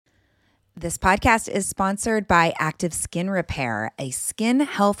This podcast is sponsored by Active Skin Repair, a skin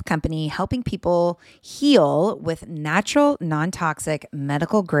health company helping people heal with natural, non-toxic,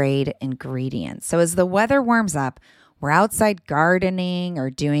 medical-grade ingredients. So as the weather warms up, we're outside gardening or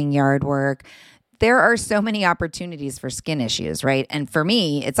doing yard work. There are so many opportunities for skin issues, right? And for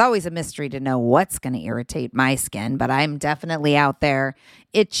me, it's always a mystery to know what's going to irritate my skin, but I'm definitely out there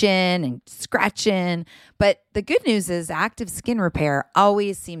itching and scratching. But the good news is Active Skin Repair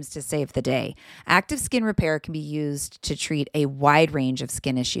always seems to save the day. Active Skin Repair can be used to treat a wide range of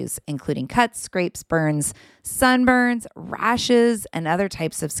skin issues, including cuts, scrapes, burns, sunburns, rashes, and other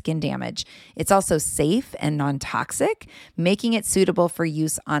types of skin damage. It's also safe and non-toxic, making it suitable for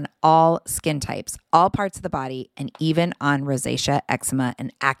use on all skin types, all parts of the body, and even on rosacea, eczema,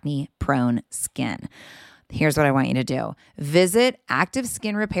 and acne-prone skin. Here's what I want you to do. Visit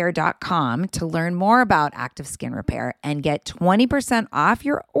ActiveSkinRepair.com to learn more about Active Skin Repair and get 20% off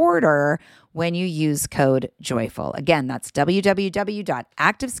your order when you use code JOYFUL. Again, that's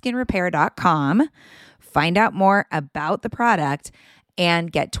www.ActiveSkinRepair.com. Find out more about the product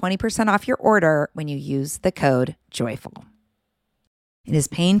and get 20% off your order when you use the code JOYFUL. It is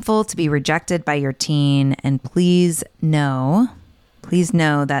painful to be rejected by your teen, and please know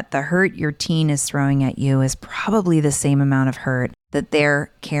that the hurt your teen is throwing at you is probably the same amount of hurt that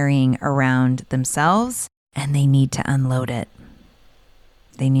they're carrying around themselves, and they need to unload it.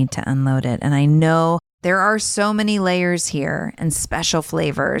 And I know there are so many layers here and special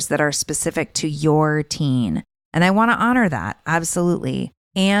flavors that are specific to your teen. And I want to honor that, absolutely.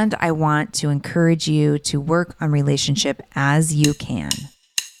 And I want to encourage you to work on relationship as you can.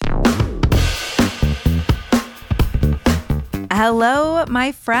 Hello,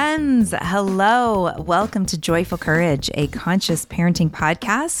 my friends. Hello. Welcome to Joyful Courage, a conscious parenting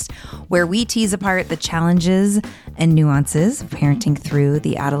podcast where we tease apart the challenges and nuances of parenting through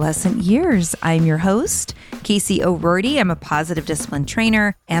the adolescent years. I'm your host, Casey O'Rourke. I'm a positive discipline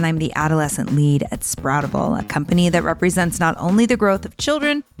trainer, and I'm the adolescent lead at Sproutable, a company that represents not only the growth of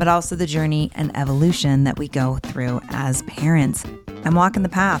children, but also the journey and evolution that we go through as parents. I'm walking the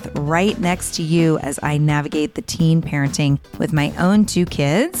path right next to you as I navigate the teen parenting with my own two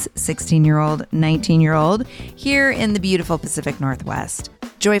kids, 16-year-old, 19-year-old, here in the beautiful Pacific Northwest.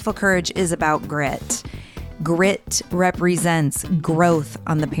 Joyful Courage is about grit. Grit represents growth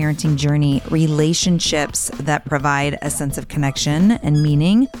on the parenting journey, relationships that provide a sense of connection and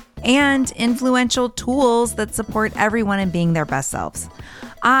meaning, and influential tools that support everyone in being their best selves.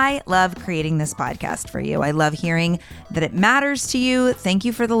 I love creating this podcast for you. I love hearing that it matters to you. Thank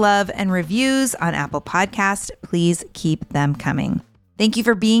you for the love and reviews on Apple Podcasts. Please keep them coming. Thank you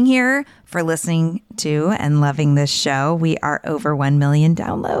for being here, for listening to and loving this show. We are over 1 million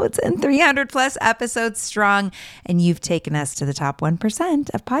downloads and 300 plus episodes strong, and you've taken us to the top 1%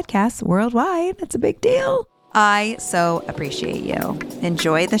 of podcasts worldwide. That's a big deal. I so appreciate you.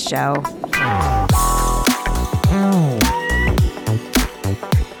 Enjoy the show.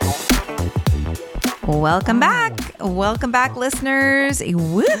 Welcome back, listeners.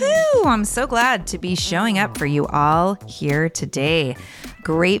 Woohoo! I'm so glad to be showing up for you all here today.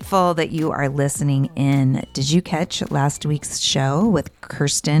 Grateful that you are listening in. Did you catch last week's show with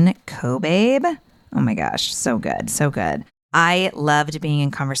Kirsten Kobabe? Oh my gosh, so good. I loved being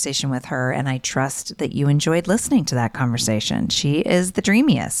in conversation with her, and I trust that you enjoyed listening to that conversation. She is the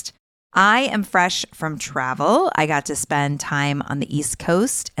dreamiest. I am fresh from travel. I got to spend time on the East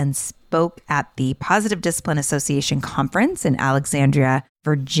Coast and spoke at the Positive Discipline Association conference in Alexandria,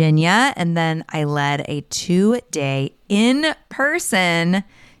 Virginia. And then I led a 2-day in-person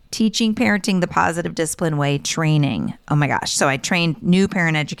teaching parenting the positive discipline way training. Oh my gosh. So I trained new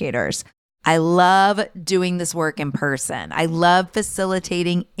parent educators. I love doing this work in person. I love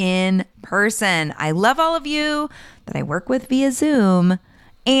facilitating in person. I love all of you that I work with via Zoom.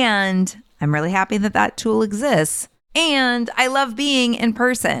 And I'm really happy that that tool exists. And I love being in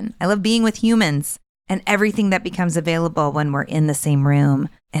person. I love being with humans and everything that becomes available when we're in the same room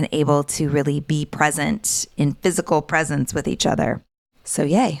and able to really be present in physical presence with each other. So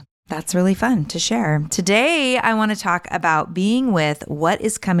yay, that's really fun to share. Today, I want to talk about being with what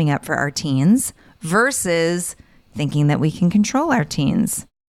is coming up for our teens versus thinking that we can control our teens.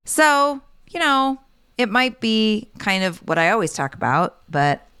 So, it might be kind of what I always talk about,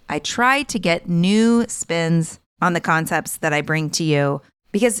 but I try to get new spins on the concepts that I bring to you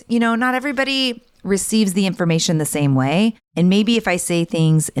because, not everybody receives the information the same way. And maybe if I say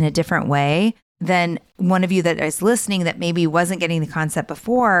things in a different way, then one of you that is listening that maybe wasn't getting the concept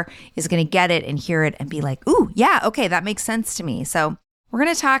before is going to get it and hear it and be like, ooh, yeah, okay, that makes sense to me. So we're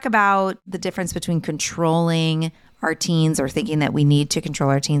going to talk about the difference between controlling our teens or thinking that we need to control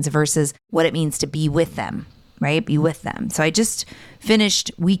our teens versus what it means to be with them, right? Be with them. So I just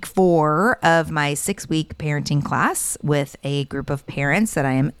finished week 4 of my 6-week parenting class with a group of parents that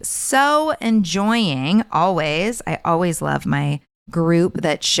I am so enjoying always. I always love my group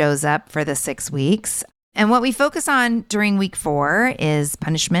that shows up for the 6 weeks. And what we focus on during week 4 is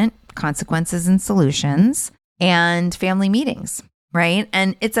punishment, consequences, and solutions, and family meetings, right?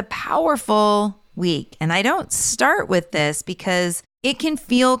 And it's a powerful week. And I don't start with this because it can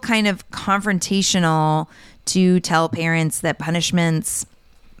feel kind of confrontational to tell parents that punishments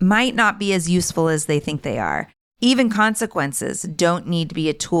might not be as useful as they think they are. Even consequences don't need to be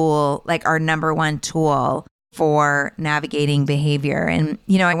a tool, like our number one tool for navigating behavior. And,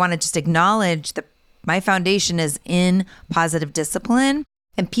 I want to just acknowledge that my foundation is in positive discipline.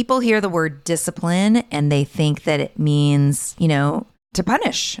 And people hear the word discipline and they think that it means, to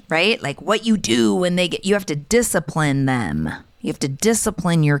punish, right? Like what you do when you have to discipline them. You have to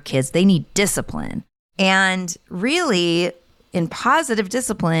discipline your kids. They need discipline. And really, in positive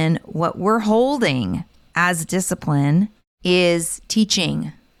discipline, what we're holding as discipline is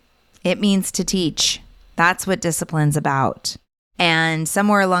teaching. It means to teach. That's what discipline's about. And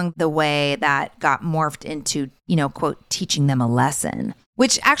somewhere along the way, that got morphed into, quote, teaching them a lesson,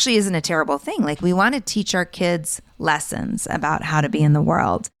 which actually isn't a terrible thing. Like we want to teach our kids lessons about how to be in the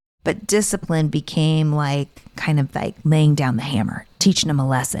world. But discipline became kind of like laying down the hammer, teaching them a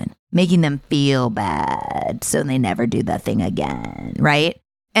lesson, making them feel bad so they never do that thing again, right?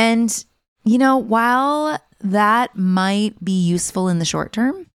 And, while that might be useful in the short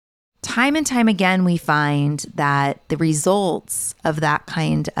term, time and time again, we find that the results of that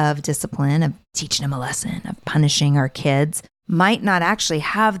kind of discipline, of teaching them a lesson, of punishing our kids, might not actually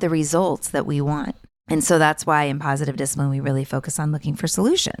have the results that we want. And so that's why in positive discipline, we really focus on looking for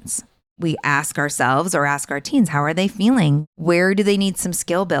solutions. We ask ourselves or ask our teens, how are they feeling? Where do they need some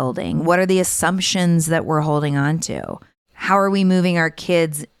skill building? What are the assumptions that we're holding on to? How are we moving our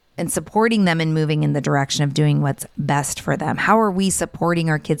kids and supporting them in moving in the direction of doing what's best for them? How are we supporting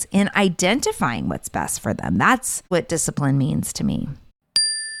our kids in identifying what's best for them? That's what discipline means to me.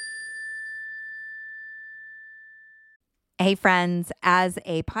 Hey friends, as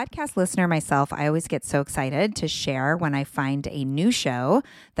a podcast listener myself, I always get so excited to share when I find a new show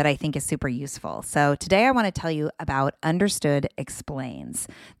that I think is super useful. So today I want to tell you about Understood Explains.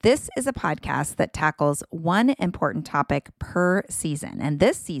 This is a podcast that tackles one important topic per season. And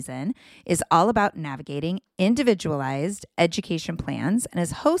this season is all about navigating individualized education plans and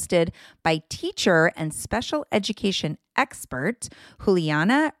is hosted by teacher and special education expert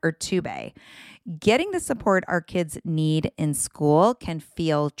Juliana Urtubey. Getting the support our kids need in school can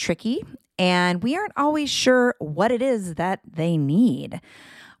feel tricky, and we aren't always sure what it is that they need.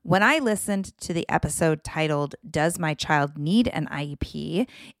 When I listened to the episode titled, Does My Child Need an IEP?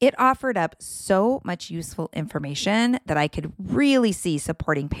 It offered up so much useful information that I could really see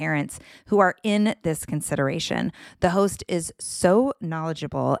supporting parents who are in this consideration. The host is so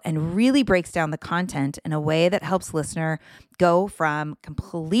knowledgeable and really breaks down the content in a way that helps listener go from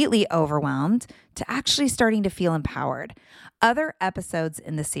completely overwhelmed to actually starting to feel empowered. Other episodes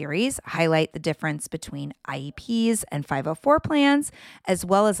in the series highlight the difference between IEPs and 504 plans, as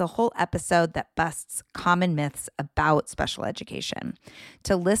well as a whole episode that busts common myths about special education.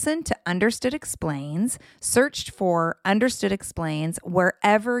 To listen to Understood Explains, search for Understood Explains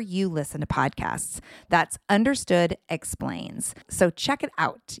wherever you listen to podcasts. That's Understood Explains. So check it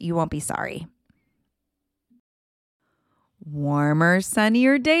out. You won't be sorry. Warmer,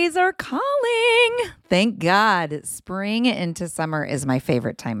 sunnier days are calling. Thank God. Spring into summer is my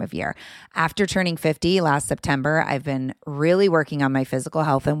favorite time of year. After turning 50 last September, I've been really working on my physical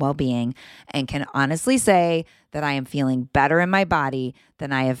health and well-being and can honestly say that I am feeling better in my body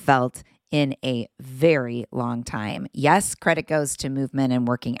than I have felt in a very long time. Yes, credit goes to movement and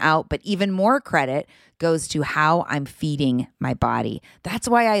working out, but even more credit goes to how I'm feeding my body. That's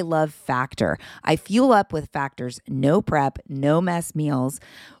why I love Factor. I fuel up with Factor's no prep, no mess meals,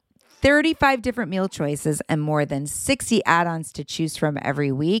 35 different meal choices, and more than 60 add-ons to choose from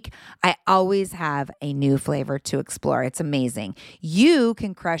every week. I always have a new flavor to explore. It's amazing. You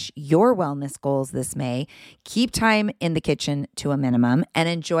can crush your wellness goals this May, keep time in the kitchen to a minimum, and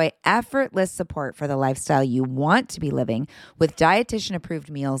enjoy effortless support for the lifestyle you want to be living with dietitian-approved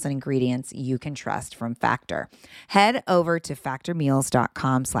meals and ingredients you can trust from Factor. Head over to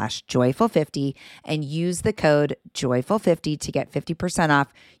factormeals.com/joyful50 and use the code joyful50 to get 50%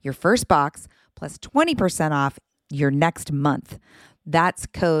 off your first box plus 20% off your next month. That's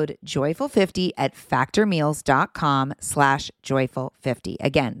code joyful50 at factormeals.com/joyful50.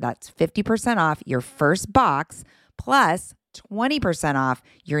 Again, that's 50% off your first box plus 20% off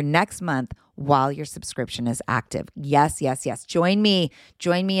your next month while your subscription is active. Yes, yes, yes. Join me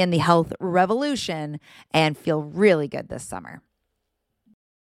in the health revolution and feel really good this summer.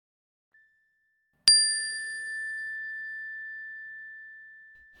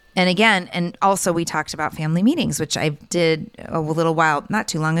 And again, and also we talked about family meetings, which I did a little while, not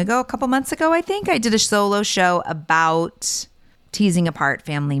too long ago, a couple months ago, I think. I did a solo show about teasing apart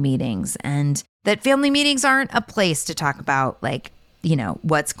family meetings, and that family meetings aren't a place to talk about, like, you know,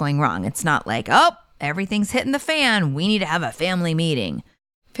 what's going wrong. It's not like, oh, everything's hitting the fan, we need to have a family meeting.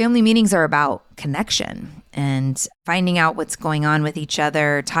 Family meetings are about connection and finding out what's going on with each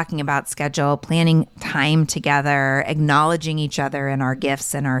other, talking about schedule, planning time together, acknowledging each other and our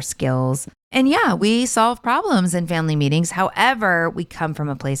gifts and our skills. And yeah, we solve problems in family meetings. However, we come from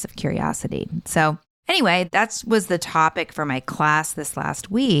a place of curiosity. So anyway, that was the topic for my class this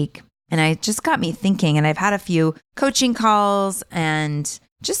last week. And it just got me thinking, and I've had a few coaching calls and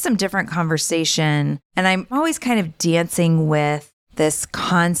just some different conversation. And I'm always kind of dancing with this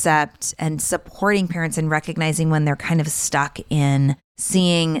concept and supporting parents and recognizing when they're kind of stuck in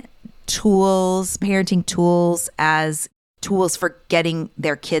seeing tools, parenting tools, as tools for getting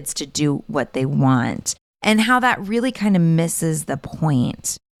their kids to do what they want, and how that really kind of misses the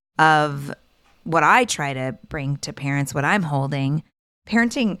point of what I try to bring to parents, what I'm holding.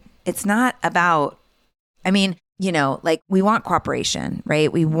 Parenting, it's not about, I mean, you know, like, we want cooperation,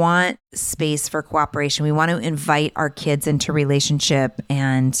 right? We want space for cooperation. We want to invite our kids into relationship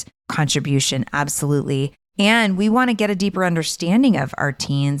and contribution. Absolutely. And we want to get a deeper understanding of our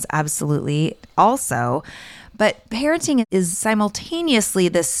teens. Absolutely. Also, but parenting is simultaneously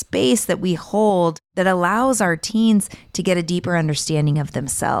the space that we hold that allows our teens to get a deeper understanding of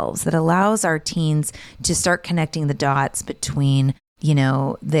themselves, that allows our teens to start connecting the dots between, you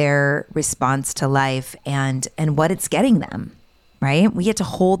know, their response to life and what it's getting them, right? We get to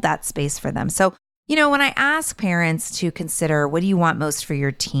hold that space for them. So, you know, when I ask parents to consider, what do you want most for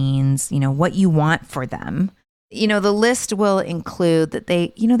your teens? You know, what you want for them, you know, the list will include that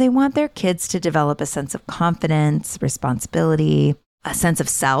they want their kids to develop a sense of confidence, responsibility, a sense of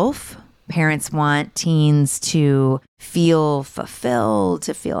self. Parents want teens to feel fulfilled,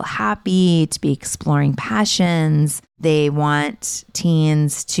 to feel happy, to be exploring passions. They want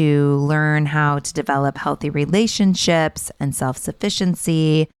teens to learn how to develop healthy relationships and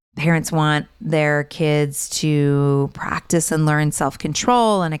self-sufficiency. Parents want their kids to practice and learn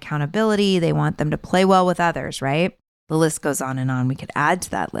self-control and accountability. They want them to play well with others, right? The list goes on and on. We could add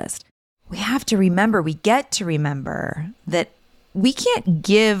to that list. We get to remember that we can't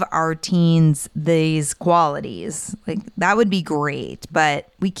give our teens these qualities. Like, that would be great, but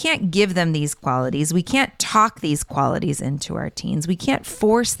we can't give them these qualities. We can't talk these qualities into our teens. We can't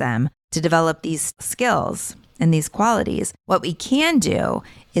force them to develop these skills and these qualities. What we can do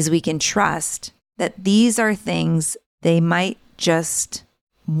is we can trust that these are things they might just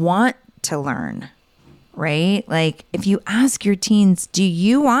want to learn, right? Like, if you ask your teens, do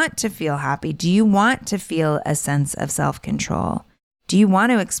you want to feel happy? Do you want to feel a sense of self-control? Do you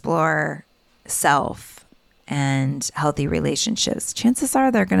want to explore self and healthy relationships? Chances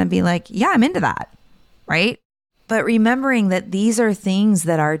are they're going to be like, yeah, I'm into that, right? But remembering that these are things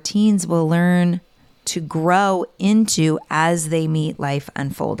that our teens will learn to grow into as they meet life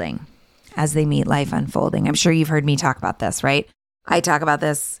unfolding. I'm sure you've heard me talk about this, right? I talk about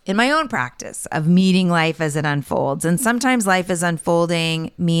this in my own practice of meeting life as it unfolds. And sometimes life is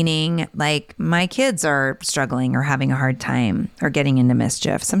unfolding, meaning like my kids are struggling or having a hard time or getting into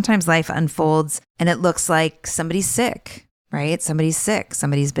mischief. Sometimes life unfolds and it looks like somebody's sick, right? Somebody's sick.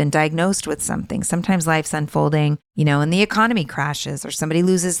 Somebody's been diagnosed with something. Sometimes life's unfolding, you know, and the economy crashes or somebody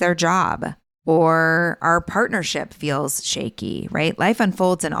loses their job or our partnership feels shaky, right? Life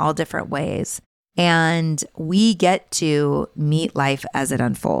unfolds in all different ways. And we get to meet life as it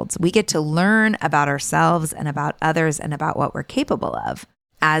unfolds. We get to learn about ourselves and about others and about what we're capable of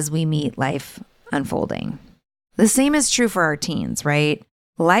as we meet life unfolding. The same is true for our teens, right?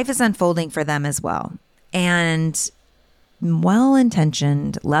 Life is unfolding for them as well. And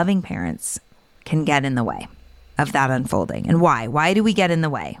well-intentioned, loving parents can get in the way of that unfolding. And why? Why do we get in the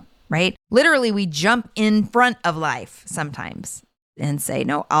way, right? Literally, we jump in front of life sometimes and say,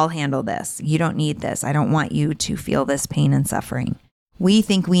 no, I'll handle this. You don't need this. I don't want you to feel this pain and suffering. We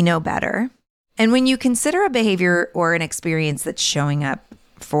think we know better. And when you consider a behavior or an experience that's showing up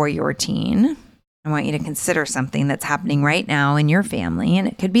for your teen, I want you to consider something that's happening right now in your family. And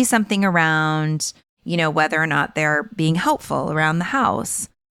it could be something around, you know, whether or not they're being helpful around the house,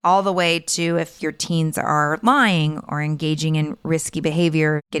 all the way to if your teens are lying or engaging in risky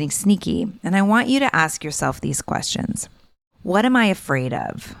behavior, getting sneaky. And I want you to ask yourself these questions. What am I afraid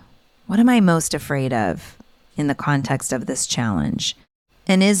of? What am I most afraid of in the context of this challenge?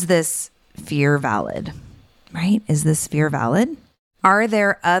 And is this fear valid? Right? Is this fear valid? Are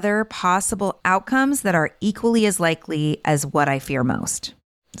there other possible outcomes that are equally as likely as what I fear most?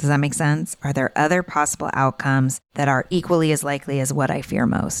 Does that make sense? Are there other possible outcomes that are equally as likely as what I fear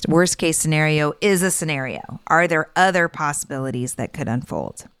most? Worst case scenario is a scenario. Are there other possibilities that could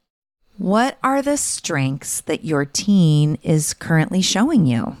unfold? What are the strengths that your teen is currently showing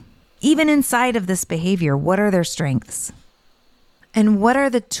you? Even inside of this behavior, what are their strengths? And what are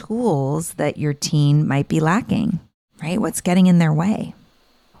the tools that your teen might be lacking, right? What's getting in their way?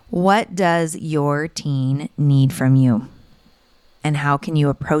 What does your teen need from you? And how can you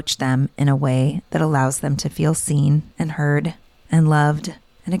approach them in a way that allows them to feel seen and heard and loved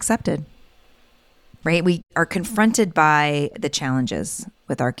and accepted? Right? We are confronted by the challenges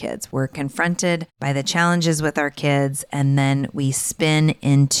with our kids. We're confronted by the challenges with our kids, and then we spin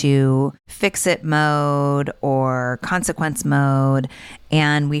into fix-it mode or consequence mode,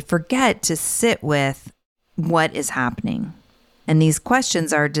 and we forget to sit with what is happening. And these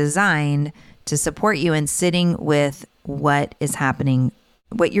questions are designed to support you in sitting with what is happening,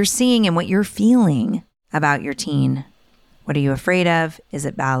 what you're seeing and what you're feeling about your teen. What are you afraid of? Is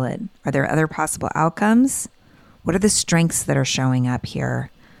it valid? Are there other possible outcomes? What are the strengths that are showing up here?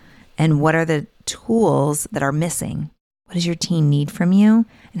 And what are the tools that are missing? What does your teen need from you?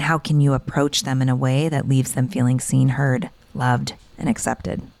 And how can you approach them in a way that leaves them feeling seen, heard, loved, and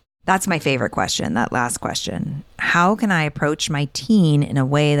accepted? That's my favorite question, that last question. How can I approach my teen in a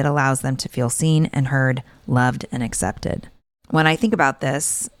way that allows them to feel seen and heard, loved, and accepted? When I think about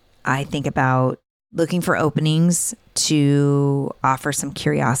this, I think about looking for openings to offer some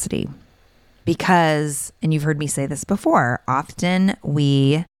curiosity. Because, and you've heard me say this before, often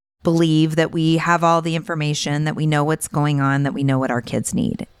we believe that we have all the information, that we know what's going on, that we know what our kids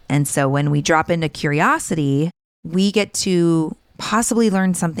need. And so when we drop into curiosity, we get to possibly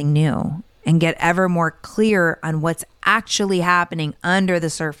learn something new and get ever more clear on what's actually happening under the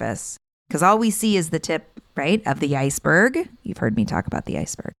surface. Because all we see is the tip, right, of the iceberg. You've heard me talk about the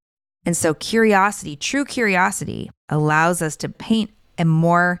iceberg. And so curiosity, true curiosity, allows us to paint a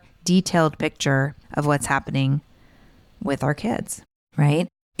more detailed picture of what's happening with our kids, right?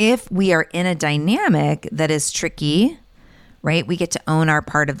 If we are in a dynamic that is tricky, right, we get to own our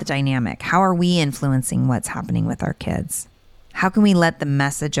part of the dynamic. How are we influencing what's happening with our kids? How can we let the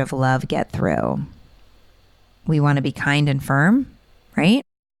message of love get through? We want to be kind and firm, right?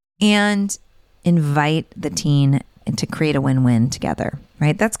 And invite the teen to create a win-win together,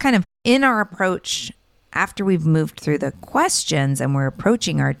 right? That's kind of in our approach after we've moved through the questions and we're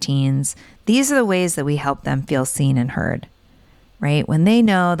approaching our teens. These are the ways that we help them feel seen and heard, right? When they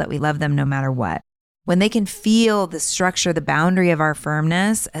know that we love them no matter what, when they can feel the structure, the boundary of our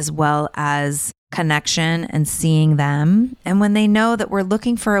firmness, as well as connection and seeing them. And when they know that we're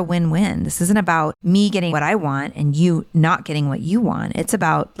looking for a win-win, this isn't about me getting what I want and you not getting what you want. It's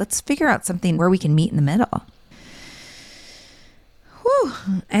about, let's figure out something where we can meet in the middle. Whew.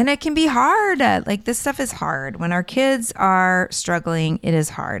 And it can be hard. Like, this stuff is hard. When our kids are struggling, it is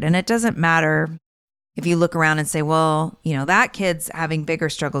hard. And it doesn't matter if you look around and say, well, you know, that kid's having bigger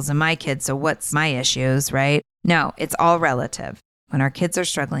struggles than my kid, so what's my issues, right? No, it's all relative. When our kids are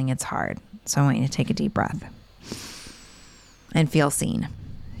struggling, it's hard. So I want you to take a deep breath and feel seen.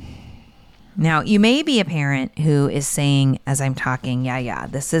 Now, you may be a parent who is saying, as I'm talking, yeah,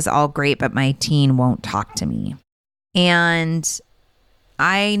 this is all great, but my teen won't talk to me. And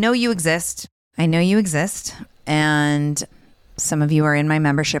I know you exist. And some of you are in my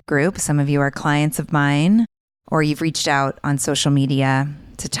membership group. Some of you are clients of mine, or you've reached out on social media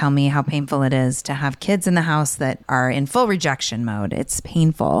to tell me how painful it is to have kids in the house that are in full rejection mode. It's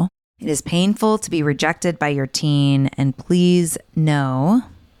painful. It is painful to be rejected by your teen. And please know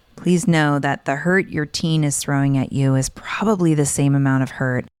that the hurt your teen is throwing at you is probably the same amount of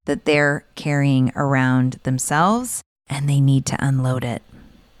hurt that they're carrying around themselves, and they need to unload it.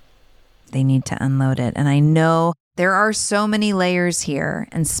 And I know there are so many layers here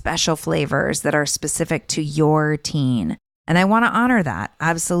and special flavors that are specific to your teen. And I want to honor that,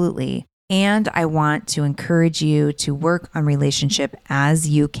 absolutely. And I want to encourage you to work on relationship as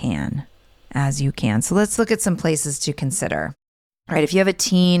you can. So let's look at some places to consider. All right, if you have a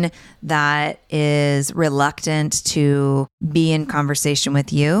teen that is reluctant to be in conversation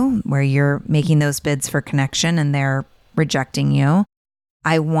with you, where you're making those bids for connection and they're rejecting you,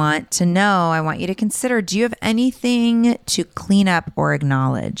 I want you to consider, do you have anything to clean up or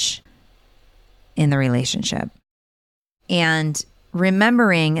acknowledge in the relationship? And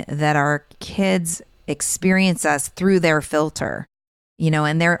remembering that our kids experience us through their filter,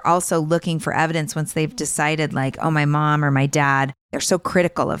 and they're also looking for evidence once they've decided like, oh, my mom or my dad, they're so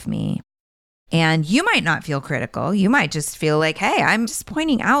critical of me. And you might not feel critical. You might just feel like, hey, I'm just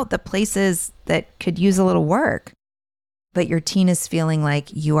pointing out the places that could use a little work. But your teen is feeling like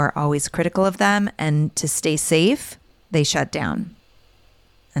you are always critical of them, and to stay safe, they shut down.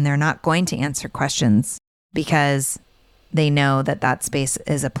 And they're not going to answer questions because they know that space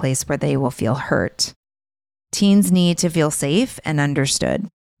is a place where they will feel hurt. Teens need to feel safe and understood.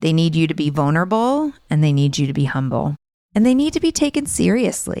 They need you to be vulnerable, and they need you to be humble, and they need to be taken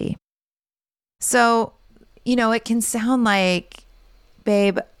seriously. So, it can sound like,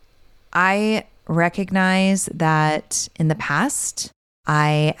 babe, I recognize that in the past,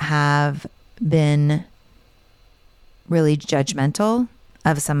 I have been really judgmental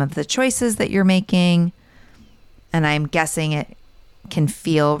of some of the choices that you're making. And I'm guessing it can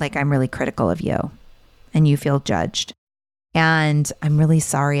feel like I'm really critical of you and you feel judged. And I'm really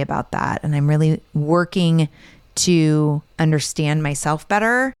sorry about that. And I'm really working to understand myself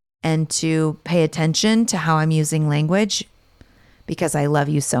better and to pay attention to how I'm using language because I love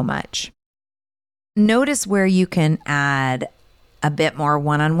you so much. Notice where you can add a bit more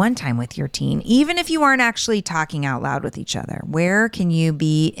one-on-one time with your teen, even if you aren't actually talking out loud with each other. Where can you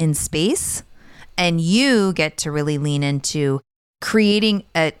be in space and you get to really lean into creating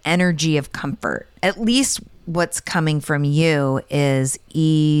an energy of comfort? At least what's coming from you is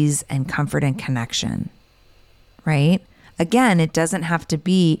ease and comfort and connection, right? Again, it doesn't have to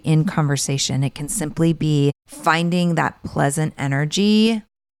be in conversation. It can simply be finding that pleasant energy,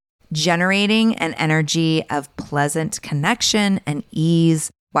 generating an energy of pleasant connection and ease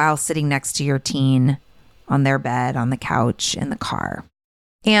while sitting next to your teen on their bed, on the couch, in the car.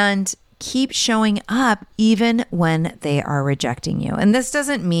 And keep showing up even when they are rejecting you. And this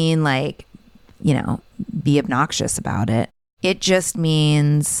doesn't mean be obnoxious about it. It just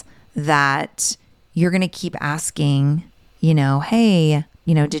means that you're going to keep asking, hey,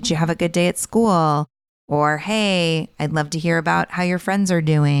 did you have a good day at school? Or, hey, I'd love to hear about how your friends are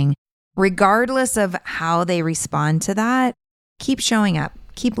doing. Regardless of how they respond to that, keep showing up.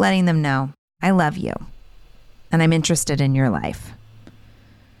 Keep letting them know, I love you and I'm interested in your life.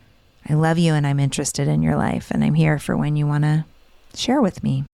 I love you and I'm interested in your life, and I'm here for when you want to share with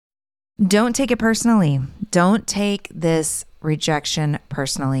me. Don't take it personally. Don't take this rejection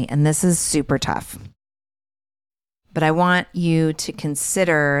personally. And this is super tough. But I want you to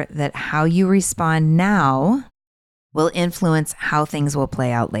consider that how you respond now will influence how things will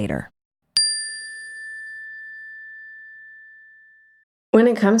play out later. When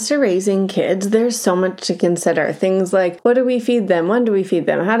it comes to raising kids, there's so much to consider. Things like, what do we feed them? When do we feed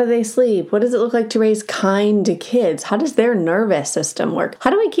them? How do they sleep? What does it look like to raise kind kids? How does their nervous system work? How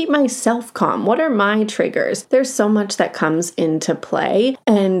do I keep myself calm? What are my triggers? There's so much that comes into play,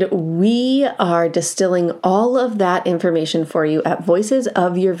 and we are distilling all of that information for you at Voices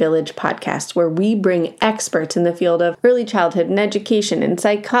of Your Village podcast, where we bring experts in the field of early childhood and education and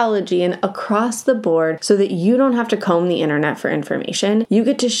psychology and across the board so that you don't have to comb the internet for information. You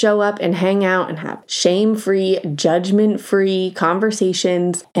get to show up and hang out and have shame-free, judgment-free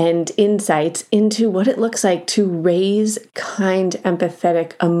conversations and insights into what it looks like to raise kind,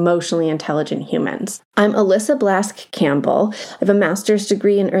 empathetic, emotionally intelligent humans. I'm Alyssa Blask Campbell. I have a master's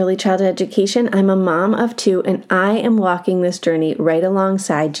degree in early childhood education. I'm a mom of 2, and I am walking this journey right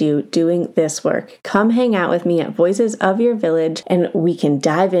alongside you doing this work. Come hang out with me at Voices of Your Village, and we can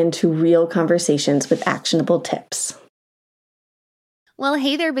dive into real conversations with actionable tips. Well,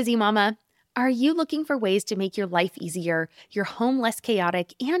 hey there, busy mama. Are you looking for ways to make your life easier, your home less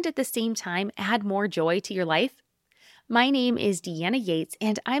chaotic, and at the same time add more joy to your life? My name is Deanna Yates,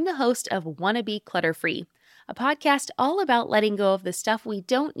 and I'm the host of Wanna Be Clutter-Free, a podcast all about letting go of the stuff we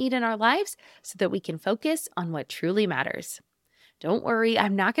don't need in our lives so that we can focus on what truly matters. Don't worry,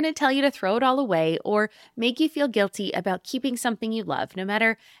 I'm not going to tell you to throw it all away or make you feel guilty about keeping something you love, no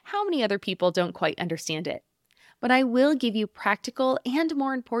matter how many other people don't quite understand it. But I will give you practical and,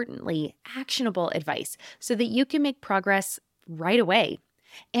 more importantly, actionable advice so that you can make progress right away.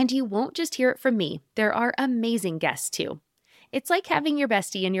 And you won't just hear it from me. There are amazing guests too. It's like having your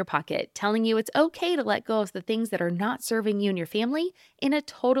bestie in your pocket telling you it's okay to let go of the things that are not serving you and your family in a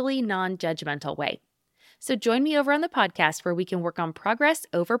totally non-judgmental way. So join me over on the podcast where we can work on progress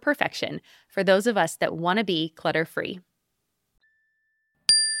over perfection for those of us that want to be clutter-free.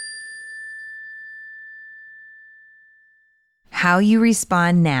 how you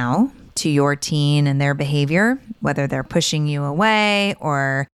respond now to your teen and their behavior, whether they're pushing you away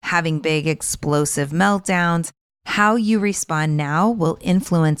or having big explosive meltdowns, how you respond now will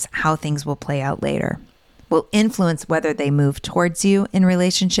influence how things will play out later, will influence whether they move towards you in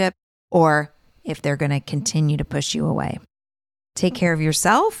relationship or if they're going to continue to push you away. Take care of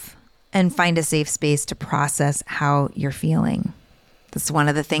yourself and find a safe space to process how you're feeling. That's one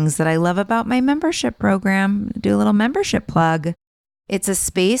of the things that I love about my membership program. Do a little membership plug. It's a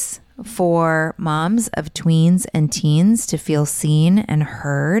space for moms of tweens and teens to feel seen and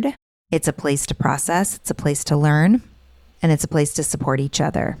heard. It's a place to process. It's a place to learn. And it's a place to support each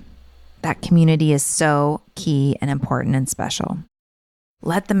other. That community is so key and important and special.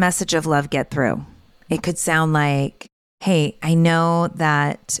 Let the message of love get through. It could sound like, hey, I know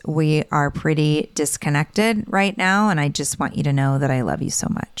that we are pretty disconnected right now, and I just want you to know that I love you so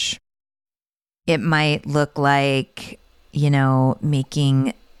much. It might look like,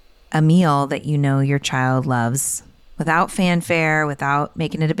 making a meal that you know your child loves without fanfare, without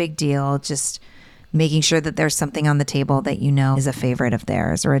making it a big deal, just making sure that there's something on the table that you know is a favorite of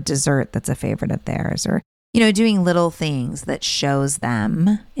theirs, or a dessert that's a favorite of theirs, or, doing little things that shows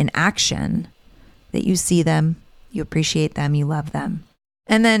them in action that you see them, you appreciate them, you love them.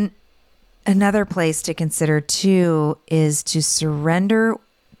 And then another place to consider too is to surrender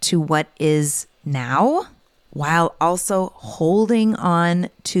to what is now while also holding on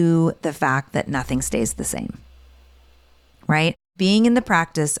to the fact that nothing stays the same, right? Being in the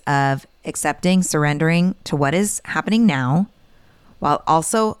practice of accepting, surrendering to what is happening now, while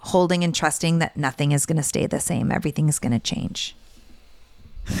also holding and trusting that nothing is going to stay the same. Everything is going to change.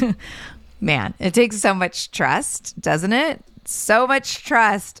 Man, it takes so much trust, doesn't it? So much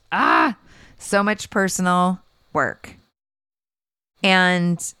trust. So much personal work.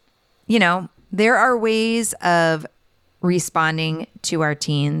 And, there are ways of responding to our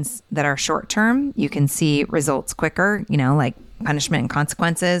teens that are short term. You can see results quicker, like punishment and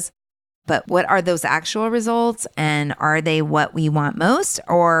consequences. But what are those actual results? And are they what we want most?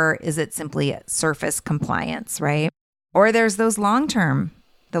 Or is it simply surface compliance, right? Or there's those the long-term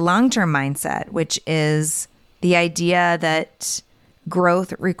mindset, which is the idea that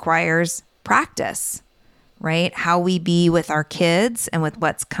growth requires practice, right? How we be with our kids and with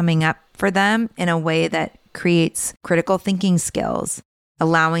what's coming up for them in a way that creates critical thinking skills,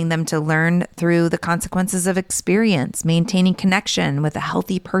 allowing them to learn through the consequences of experience, maintaining connection with a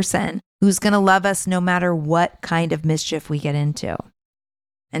healthy person who's going to love us no matter what kind of mischief we get into.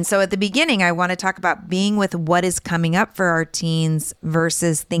 And so at the beginning, I want to talk about being with what is coming up for our teens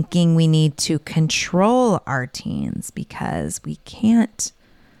versus thinking we need to control our teens because we can't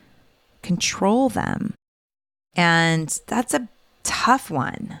control them. And that's a tough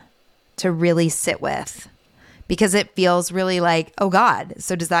one to really sit with because it feels really like, oh God,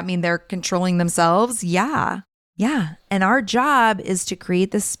 so does that mean they're controlling themselves? Yeah. And our job is to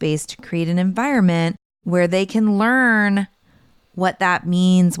create this space, to create an environment where they can learn what that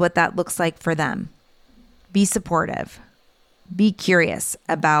means, what that looks like for them. Be supportive. Be curious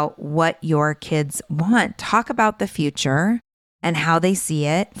about what your kids want. Talk about the future and how they see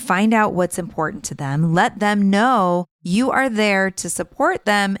it. Find out what's important to them. Let them know you are there to support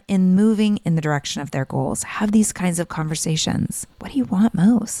them in moving in the direction of their goals. Have these kinds of conversations. What do you want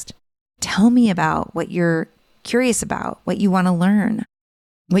most? Tell me about what you're curious about, what you want to learn,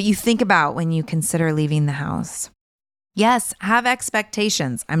 what you think about when you consider leaving the house. Yes, have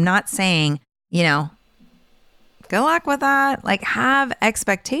expectations. I'm not saying, good luck with that. Like, have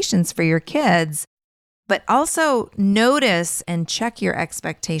expectations for your kids, but also notice and check your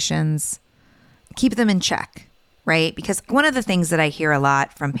expectations. Keep them in check, right? Because one of the things that I hear a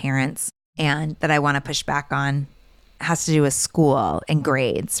lot from parents and that I want to push back on has to do with school and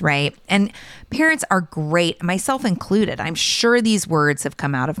grades, right? And parents are great, myself included. I'm sure these words have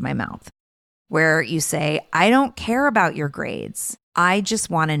come out of my mouth where you say, I don't care about your grades. I just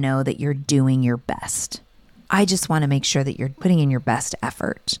want to know that you're doing your best. I just want to make sure that you're putting in your best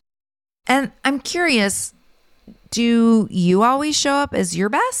effort. And I'm curious, do you always show up as your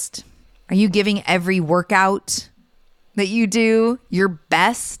best? Are you giving every workout that you do your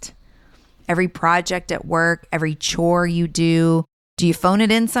best? Every project at work, every chore you do? Do you phone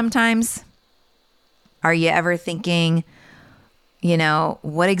it in sometimes? Are you ever thinking,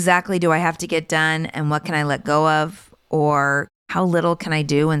 what exactly do I have to get done and what can I let go of? Or how little can I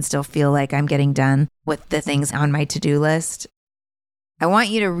do and still feel like I'm getting done with the things on my to-do list? I want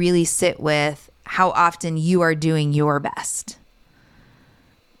you to really sit with how often you are doing your best.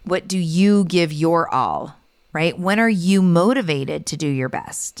 What do you give your all, right? When are you motivated to do your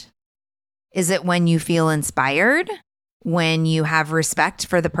best? Is it when you feel inspired? when you have respect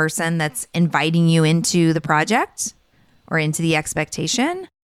for the person that's inviting you into the project or into the expectation?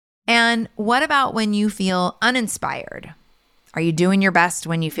 And what about when you feel uninspired? Are you doing your best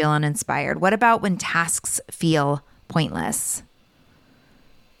when you feel uninspired? What about when tasks feel pointless?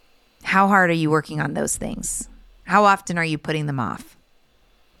 How hard are you working on those things? How often are you putting them off?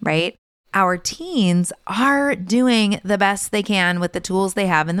 Right? Our teens are doing the best they can with the tools they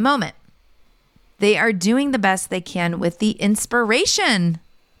have in the moment. They are doing the best they can with the inspiration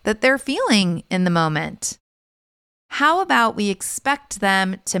that they're feeling in the moment. How about we expect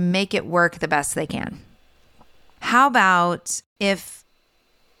them to make it work the best they can? How about if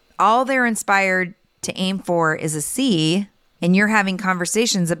all they're inspired to aim for is a C, and you're having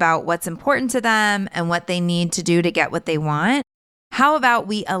conversations about what's important to them and what they need to do to get what they want? How about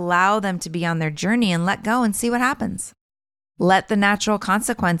we allow them to be on their journey and let go and see what happens? Let the natural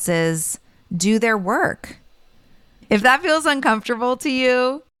consequences do their work. If that feels uncomfortable to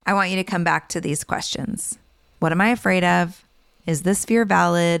you, I want you to come back to these questions. What am I afraid of? Is this fear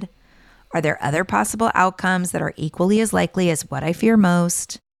valid? Are there other possible outcomes that are equally as likely as what I fear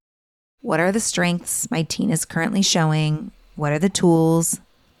most? What are the strengths my teen is currently showing? What are the tools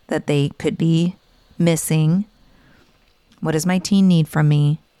that they could be missing? What does my teen need from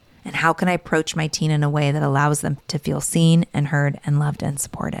me? And how can I approach my teen in a way that allows them to feel seen and heard and loved and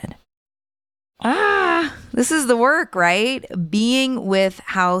supported? This is the work, right? Being with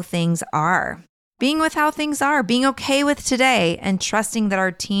how things are. Being with how things are, being okay with today and trusting that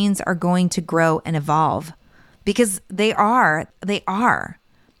our teens are going to grow and evolve because they are.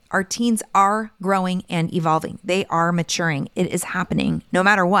 Our teens are growing and evolving. They are maturing. It is happening no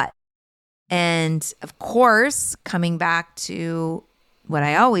matter what. And of course, coming back to what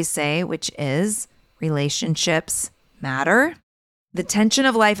I always say, which is relationships matter. The tension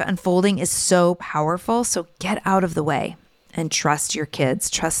of life unfolding is so powerful. So get out of the way and trust your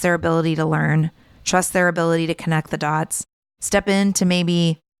kids. Trust their ability to learn. Trust their ability to connect the dots. Step in to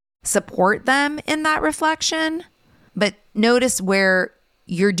maybe support them in that reflection, but notice where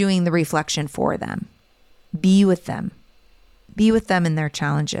you're doing the reflection for them. Be with them. Be with them in their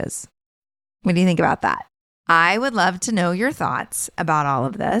challenges. What do you think about that? I would love to know your thoughts about all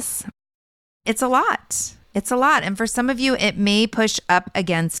of this. It's a lot. It's a lot. And for some of you, it may push up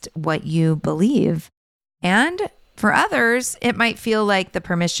against what you believe. And for others, it might feel like the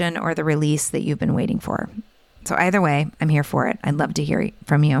permission or the release that you've been waiting for. So either way, I'm here for it. I'd love to hear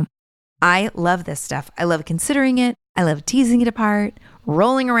from you. I love this stuff. I love considering it. I love teasing it apart,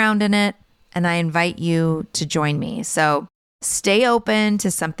 rolling around in it, and I invite you to join me. So stay open to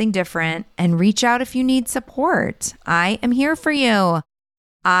something different and reach out if you need support. I am here for you.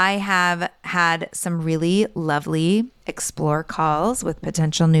 I have had some really lovely explore calls with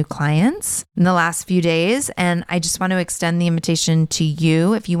potential new clients in the last few days. And I just want to extend the invitation to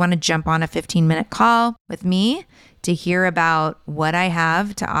you if you want to jump on a 15-minute call with me to hear about what I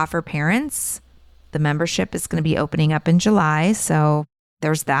have to offer parents. The membership is going to be opening up in July. So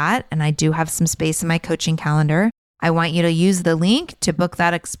there's that. And I do have some space in my coaching calendar. I want you to use the link to book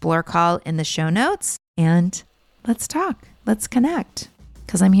that explore call in the show notes. And let's talk. Let's connect.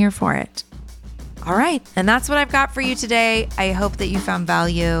 Because I'm here for it. All right. And that's what I've got for you today. I hope that you found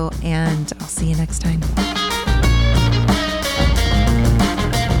value, and I'll see you next time.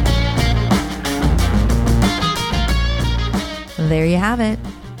 There you have it.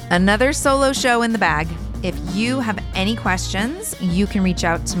 Another solo show in the bag. If you have any questions, you can reach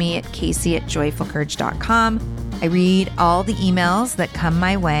out to me at Casey@joyfulcourage.com. I read all the emails that come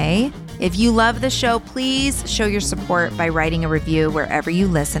my way. If you love the show, please show your support by writing a review wherever you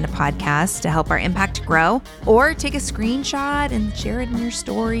listen to podcasts to help our impact grow, or take a screenshot and share it in your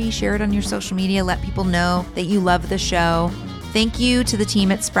story, share it on your social media, let people know that you love the show. Thank you to the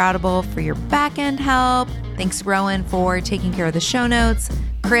team at Sproutable for your back-end help. Thanks, Rowan, for taking care of the show notes.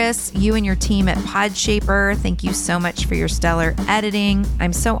 Chris, you and your team at Podshaper, thank you so much for your stellar editing.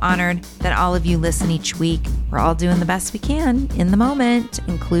 I'm so honored that all of you listen each week. We're all doing the best we can in the moment,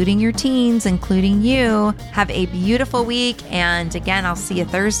 including your teens, including you. Have a beautiful week. And again, I'll see you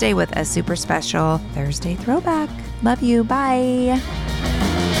Thursday with a super special Thursday throwback. Love you. Bye.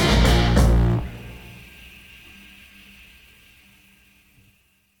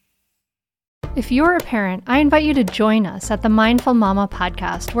 If you're a parent, I invite you to join us at the Mindful Mama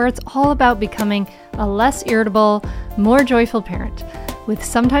podcast, where it's all about becoming a less irritable, more joyful parent. With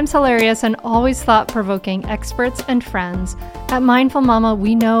sometimes hilarious and always thought-provoking experts and friends, at Mindful Mama,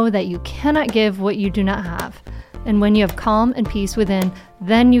 we know that you cannot give what you do not have. And when you have calm and peace within,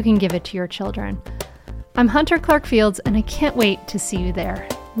 then you can give it to your children. I'm Hunter Clark Fields, and I can't wait to see you there.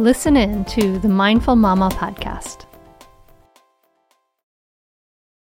 Listen in to the Mindful Mama podcast.